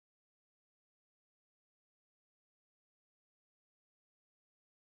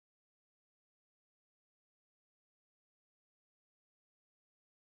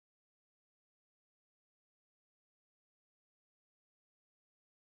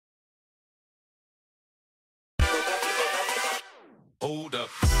Hold up.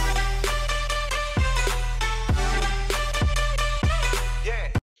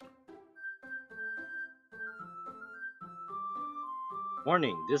 Yeah.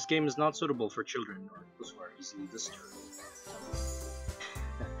 Warning, this game is not suitable for children or those who are easily disturbed.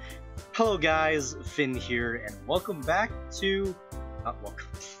 Hello guys, Finn here, and welcome back to... Not welcome.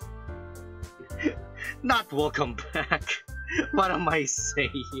 Not welcome back! What am I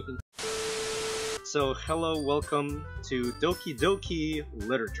saying? So, hello, welcome to Doki Doki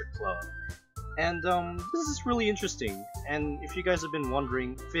Literature Club. And this is really interesting, and if you guys have been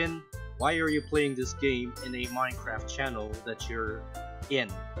wondering, Finn, why are you playing this game in a Minecraft channel that you're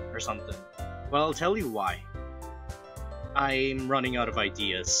in, or something? Well, I'll tell you why. I'm running out of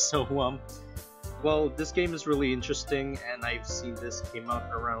ideas, so well, this game is really interesting, and I've seen this came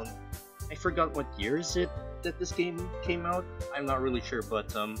out around, I forgot what year is it that this game came out? I'm not really sure, but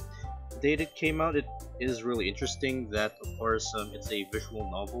the date it came out, it is really interesting that, of course, it's a visual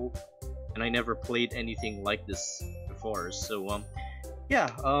novel, and I never played anything like this before, so yeah,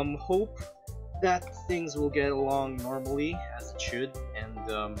 hope that things will get along normally, as it should,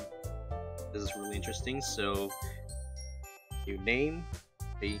 and this is really interesting, so new name,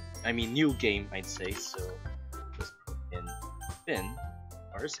 new game, I'd say, so just put in Finn,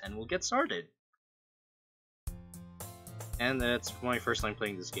 of course, and we'll get started. And that's my first time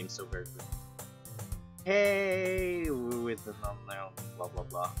playing this game, so very good. Hey, with the thumbnail, blah blah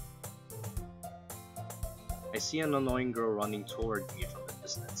blah. I see an annoying girl running toward me from the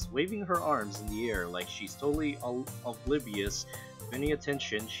distance, waving her arms in the air like she's totally oblivious of any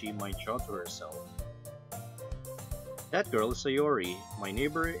attention she might draw to herself. That girl is Sayori, my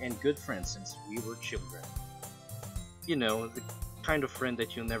neighbor and good friend since we were children. You know, the kind of friend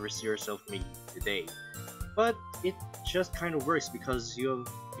that you'll never see yourself meeting today. But it just kind of works because you've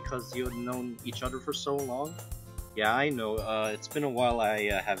known each other for so long. Yeah, I know, it's been a while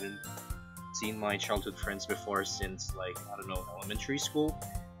I haven't seen my childhood friends before since, like, I don't know, elementary school.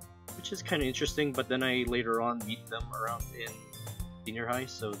 Which is kind of interesting, but then I later on meet them around in senior high,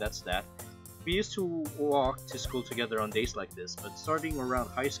 so that's that. We used to walk to school together on days like this, but starting around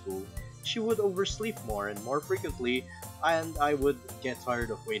high school, she would oversleep more and more frequently, and I would get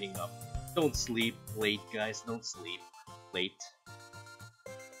tired of waiting up. Don't sleep late, guys, don't sleep late.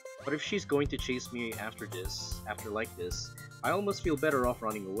 But if she's going to chase me after like this, I almost feel better off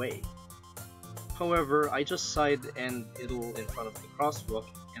running away. However, I just side and idle in front of the crosswalk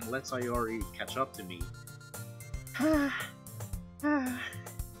and let Sayori catch up to me.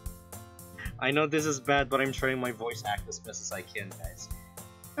 I know this is bad, but I'm trying my voice act as best as I can, guys.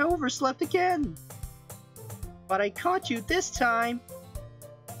 I overslept again! But I caught you this time!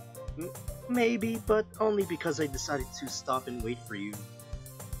 Maybe, but only because I decided to stop and wait for you.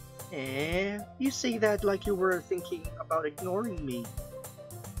 You say that like you were thinking about ignoring me.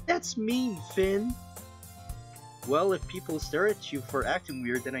 That's mean, Finn! Well, if people stare at you for acting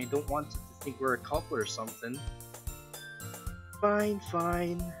weird, then I don't want to think we're a couple or something. Fine,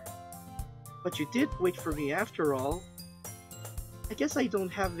 fine. But you did wait for me after all. I guess you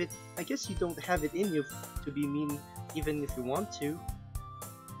don't have it in you to be mean even if you want to.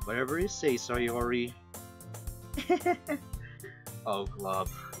 Whatever you say, Sayori. Oh, Glob.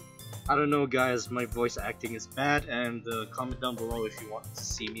 I don't know, guys, my voice acting is bad, and comment down below if you want to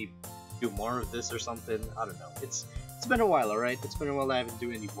see me do more of this or something. I don't know. It's been a while, alright? It's been a while I haven't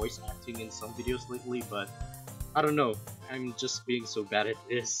done any voice acting in some videos lately, but I don't know. I'm just being so bad at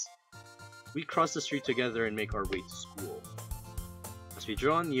this. We cross the street together and make our way to school. As we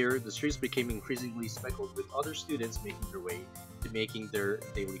draw near, the streets became increasingly speckled with other students making their way to making their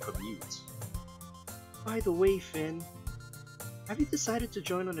daily commute. By the way, Finn, have you decided to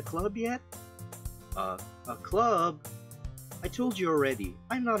join on a club yet? A club? I told you already.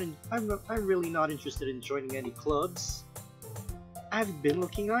 I'm really not interested in joining any clubs. I haven't been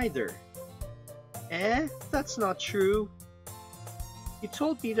looking either. That's not true. You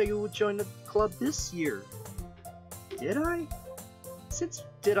told me that you would join a club this year. Did I? Since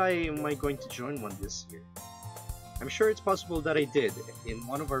am I going to join one this year? I'm sure it's possible that I did, in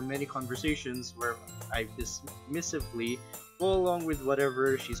one of our many conversations where I dismissively go along with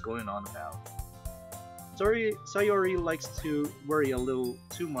whatever she's going on about. Sayori likes to worry a little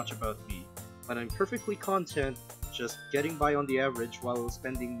too much about me, but I'm perfectly content just getting by on the average while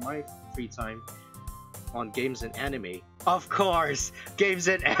spending my free time on games and anime. Of course! Games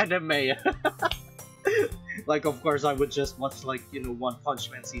and anime! Like, of course I would just watch, like, you know, One Punch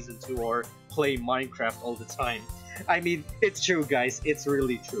Man Season 2 or play Minecraft all the time. I mean, it's true, guys, it's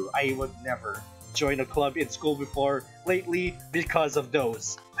really true. I would never join a club in school before lately because of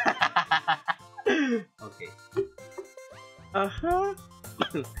those. Okay. Uh-huh.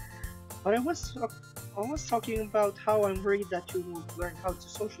 But I was talking about how I'm worried that you won't learn how to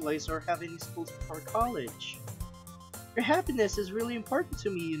socialize or have any skills before college. Your happiness is really important to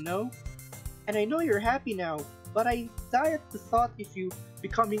me, you know? And I know you're happy now, but I die at the thought of you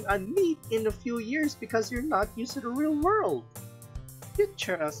becoming a NEET in a few years because you're not used to the real world. You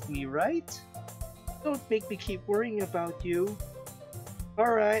trust me, right? Don't make me keep worrying about you.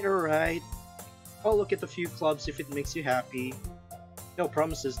 Alright, alright. I'll look at a few clubs if it makes you happy. No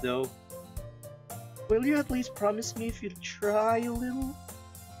promises though. Will you at least promise me if you try a little?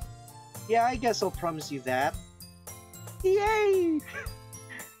 Yeah, I guess I'll promise you that. Yay!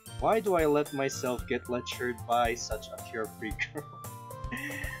 Why do I let myself get lectured by such a carefree girl?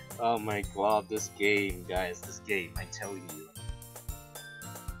 Oh my god, this game, guys, this game, I'm telling you.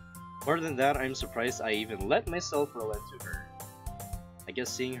 More than that, I'm surprised I even let myself relent to her. I guess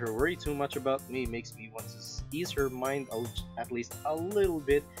seeing her worry too much about me makes me want to ease her mind at least a little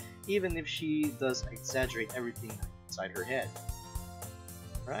bit, even if she does exaggerate everything inside her head.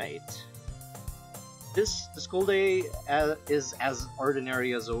 Right. The school day is as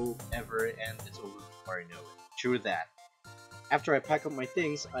ordinary as ever, and it's over before I know it. True that. After I pack up my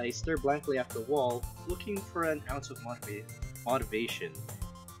things, I stare blankly at the wall, looking for an ounce of motivation.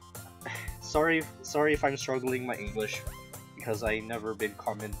 Sorry if I'm struggling my English, because I never been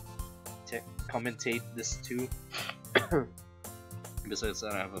commentate this too. Besides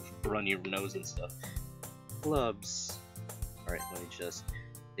that, I have a runny nose and stuff. Clubs. Alright, let me just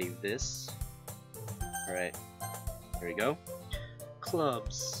save this. Alright, there we go.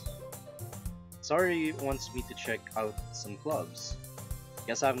 Clubs. Sayori wants me to check out some clubs.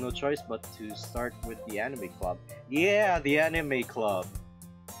 Guess I have no choice but to start with the anime club. Yeah, the anime club!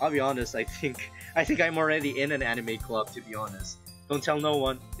 I'll be honest, I think I'm already in an anime club, to be honest. Don't tell no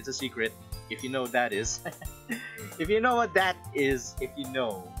one, it's a secret. If you know what that is. If you know what that is, if you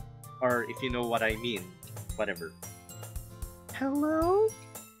know. Or if you know what I mean. Whatever. Hello?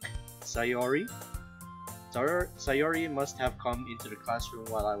 Sayori? Sayori must have come into the classroom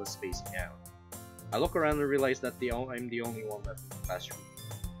while I was spacing out. I look around and realize that I'm the only one left in the classroom.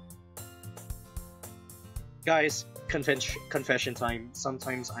 Guys, confession time.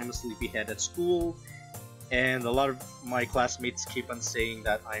 Sometimes I'm a sleepyhead at school, and a lot of my classmates keep on saying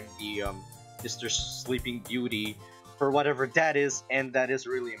that I'm the Mr. Sleeping Beauty, or whatever that is, and that is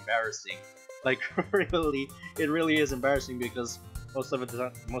really embarrassing. Like, really, it really is embarrassing because most of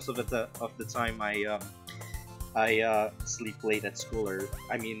the time I sleep late at school, or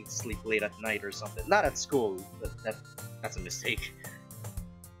I mean sleep late at night or something. Not at school. That's a mistake.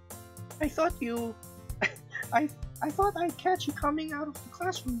 I thought I thought I'd catch you coming out of the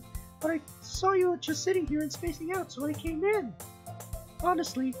classroom, but I saw you just sitting here and spacing out, so I came in.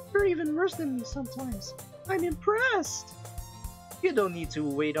 Honestly, you're even worse than me sometimes. I'm impressed. You don't need to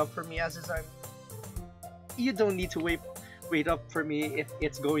wait up for me You don't need to wait up for me if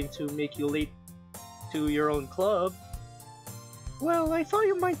it's going to make you late to your own club. Well, I thought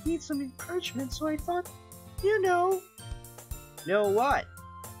you might need some encouragement, so I thought, you know. Know what?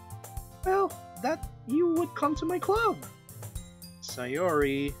 Well, that you would come to my club.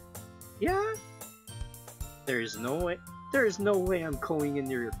 Sayori. Yeah? There is no way I'm going in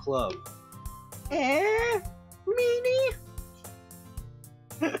your club. Eh? Meanie?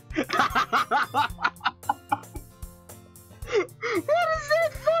 What is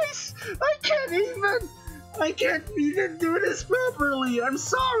that voice? I can't even do this properly. I'm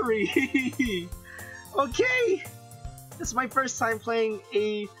sorry. Okay. It's my first time playing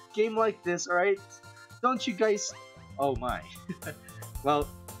a game like this, alright? Don't you guys... Oh my. Well,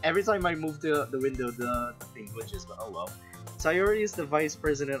 every time I move the window, the thing glitches, but oh well. Sayori is the vice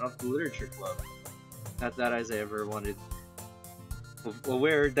president of the literature club. Not that I ever wanted...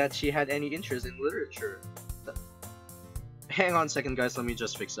 aware that she had any interest in literature. Hang on a second, guys, let me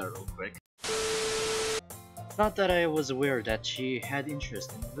just fix that real quick. Not that I was aware that she had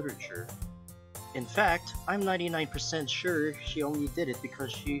interest in literature. In fact, I'm 99% sure she only did it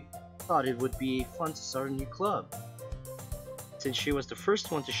because she thought it would be fun to start a new club. Since she was the first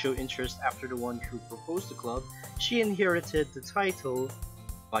one to show interest after the one who proposed the club, she inherited the title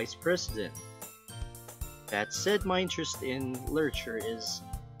Vice President. That said, my interest in literature is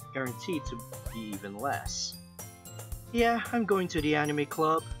guaranteed to be even less. Yeah, I'm going to the anime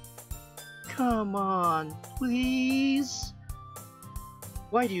club. Come on, please?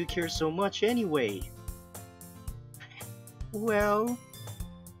 Why do you care so much anyway? Well,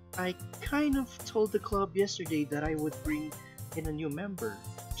 I kind of told the club yesterday that I would bring in a new member.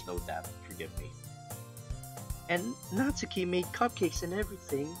 There's no doubt, forgive me. And Natsuki made cupcakes and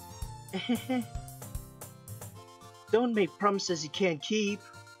everything. Don't make promises you can't keep.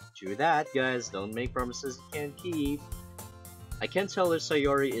 True that, guys. Don't make promises you can't keep. I can't tell if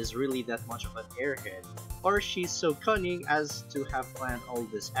Sayori is really that much of an airhead, or she's so cunning as to have planned all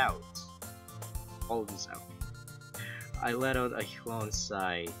this out. I let out a long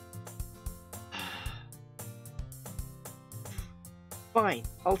sigh. Fine,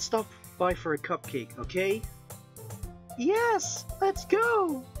 I'll stop by for a cupcake, okay? Yes, let's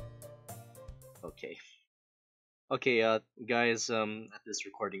go! Okay. Okay, guys, at this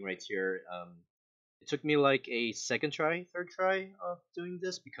recording right here, it took me like a third try of doing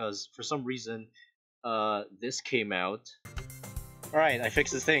this because for some reason, this came out. Alright, I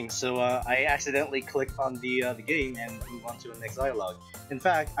fixed the thing, so I accidentally clicked on the game and moved on to the next dialogue. In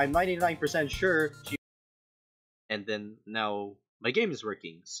fact, I'm 99% sure she... And then now my game is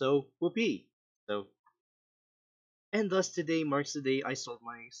working, so whoopee. So, and thus today marks the day I sold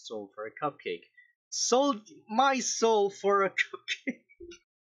my soul for a cupcake. Sold my soul for a cupcake.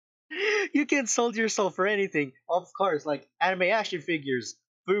 You can sold your soul for anything, of course, like anime action figures,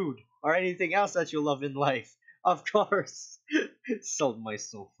 food, or anything else that you love in life. Of course, sold my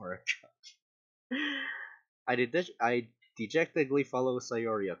soul for a cupcake. I dejectedly follow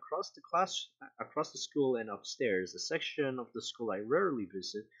Sayori across the school and upstairs, a section of the school I rarely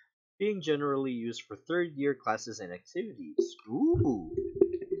visit, being generally used for third-year classes and activities. Ooh,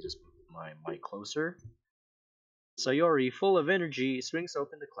 let me just put my mic closer. Sayori, full of energy, swings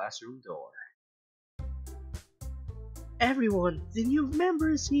open the classroom door. Everyone, the new member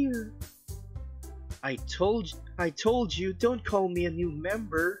is here. I told you, don't call me a new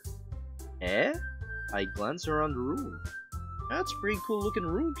member. Eh? I glance around the room. That's a pretty cool looking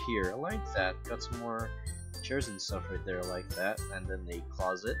room here. I like that. Got some more chairs and stuff right there like that. And then a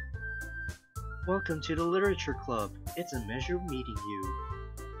closet. Welcome to the Literature Club. It's a pleasure meeting you.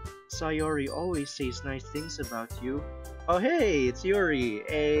 Sayori always says nice things about you. Oh hey, it's Yuri.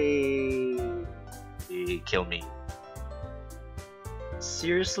 Hey, kill me.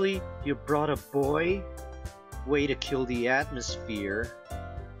 Seriously? You brought a boy? Way to kill the atmosphere.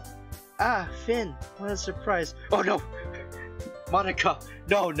 Ah, Finn, what a surprise. Oh no! Monica!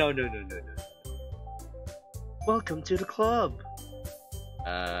 No. Welcome to the club.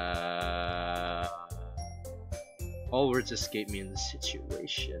 All words escape me in this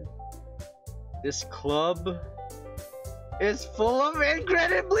situation. This club is full of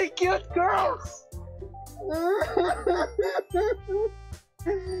incredibly cute girls!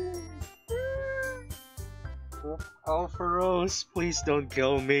 Alpharos, please don't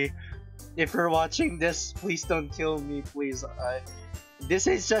kill me. If you're watching this, please don't kill me, please. This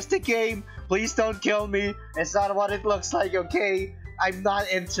is just a game. Please don't kill me. It's not what it looks like, okay? I'm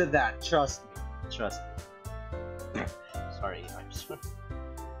not into that. Trust me. Trust me. Sorry, I'm sorry.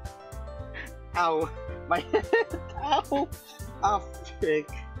 Ow. My head. Ow. Ow, pick.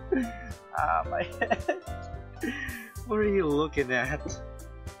 Ah, my head. What are you looking at?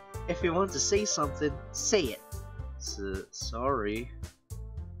 If you want to say something, say it. Sorry.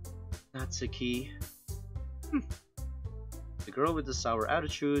 Natsuki. The girl with the sour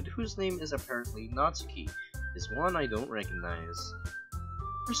attitude, whose name is apparently Natsuki, is one I don't recognize.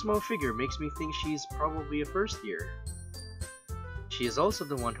 Her small figure makes me think she's probably a first year. She is also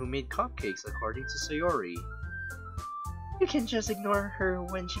the one who made cupcakes, according to Sayori. You can just ignore her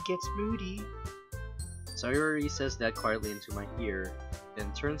when she gets moody. Sayori says that quietly into my ear,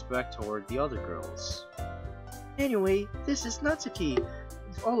 then turns back toward the other girls. Anyway, this is Natsuki.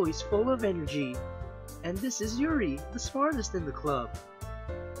 He's always full of energy. And this is Yuri, the smartest in the club.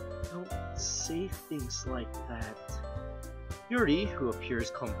 Don't say things like that. Yuri, who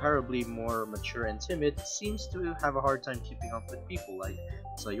appears comparably more mature and timid, seems to have a hard time keeping up with people like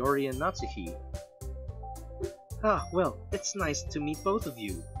Sayori and Natsuki. Ah, well, it's nice to meet both of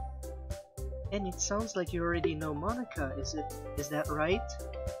you. And it sounds like you already know Monica, is that right?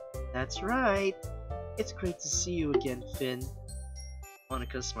 That's right. It's great to see you again, Finn.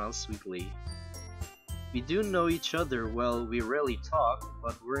 Monica smiles sweetly. We do know each other well, we rarely talk,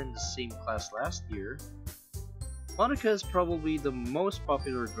 but we're in the same class last year. Monica is probably the most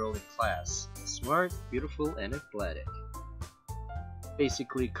popular girl in class. Smart, beautiful, and athletic.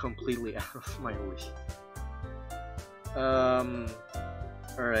 Basically completely out of my league.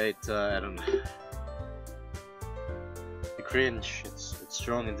 Alright, I don't know. The cringe, it's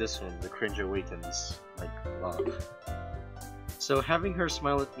strong in this one. The cringe awakens like love. So having her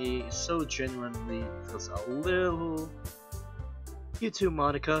smile at me so genuinely feels a little... You too,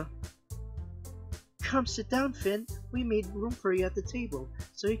 Monica. Come sit down, Finn. We made room for you at the table,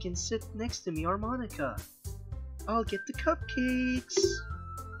 so you can sit next to me or Monica. I'll get the cupcakes.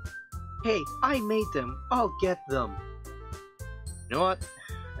 Hey, I made them. I'll get them. You know what?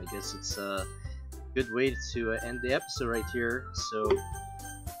 I guess it's a good way to end the episode right here. So,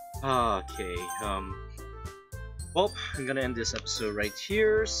 okay. Well, I'm gonna end this episode right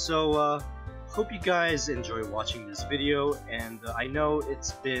here. So, hope you guys enjoy watching this video. And I know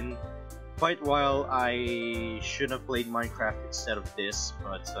it's been quite a while. I should have played Minecraft instead of this,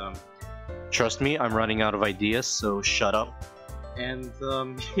 but trust me, I'm running out of ideas. So shut up. And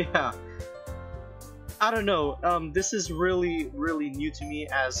yeah. I don't know, this is really new to me.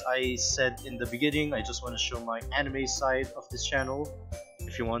 As I said in the beginning, I just want to show my anime side of this channel,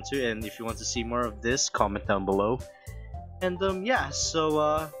 if you want to, and if you want to see more of this, comment down below. And yeah,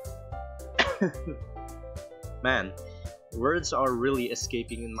 so man, words are really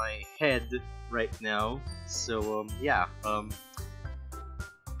escaping in my head right now. So yeah,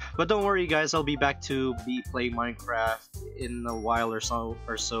 but don't worry guys, I'll be back to be playing Minecraft in a while or so,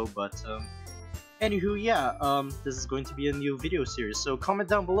 but anywho, yeah, this is going to be a new video series, so comment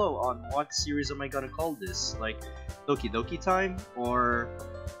down below on what series am I gonna call this, like Doki Doki time, or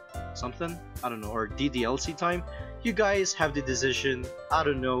something, I don't know, or DDLC time. You guys have the decision, I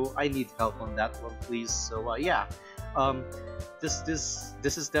don't know, I need help on that one, please. So yeah, this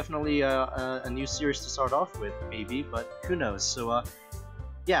is definitely a new series to start off with, maybe, but who knows. So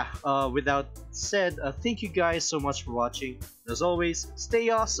yeah, without said, thank you guys so much for watching. As always, stay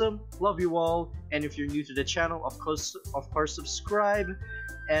awesome, love you all, and if you're new to the channel, of course subscribe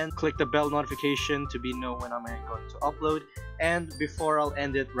and click the bell notification to be know when I'm going to upload. And before I'll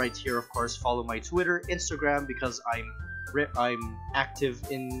end it right here, of course, follow my Twitter, Instagram, because I'm active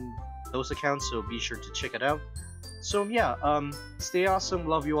in those accounts, so be sure to check it out. So yeah, stay awesome,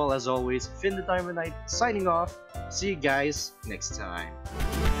 love you all as always. Finn the Diamond Knight signing off. See you guys next time.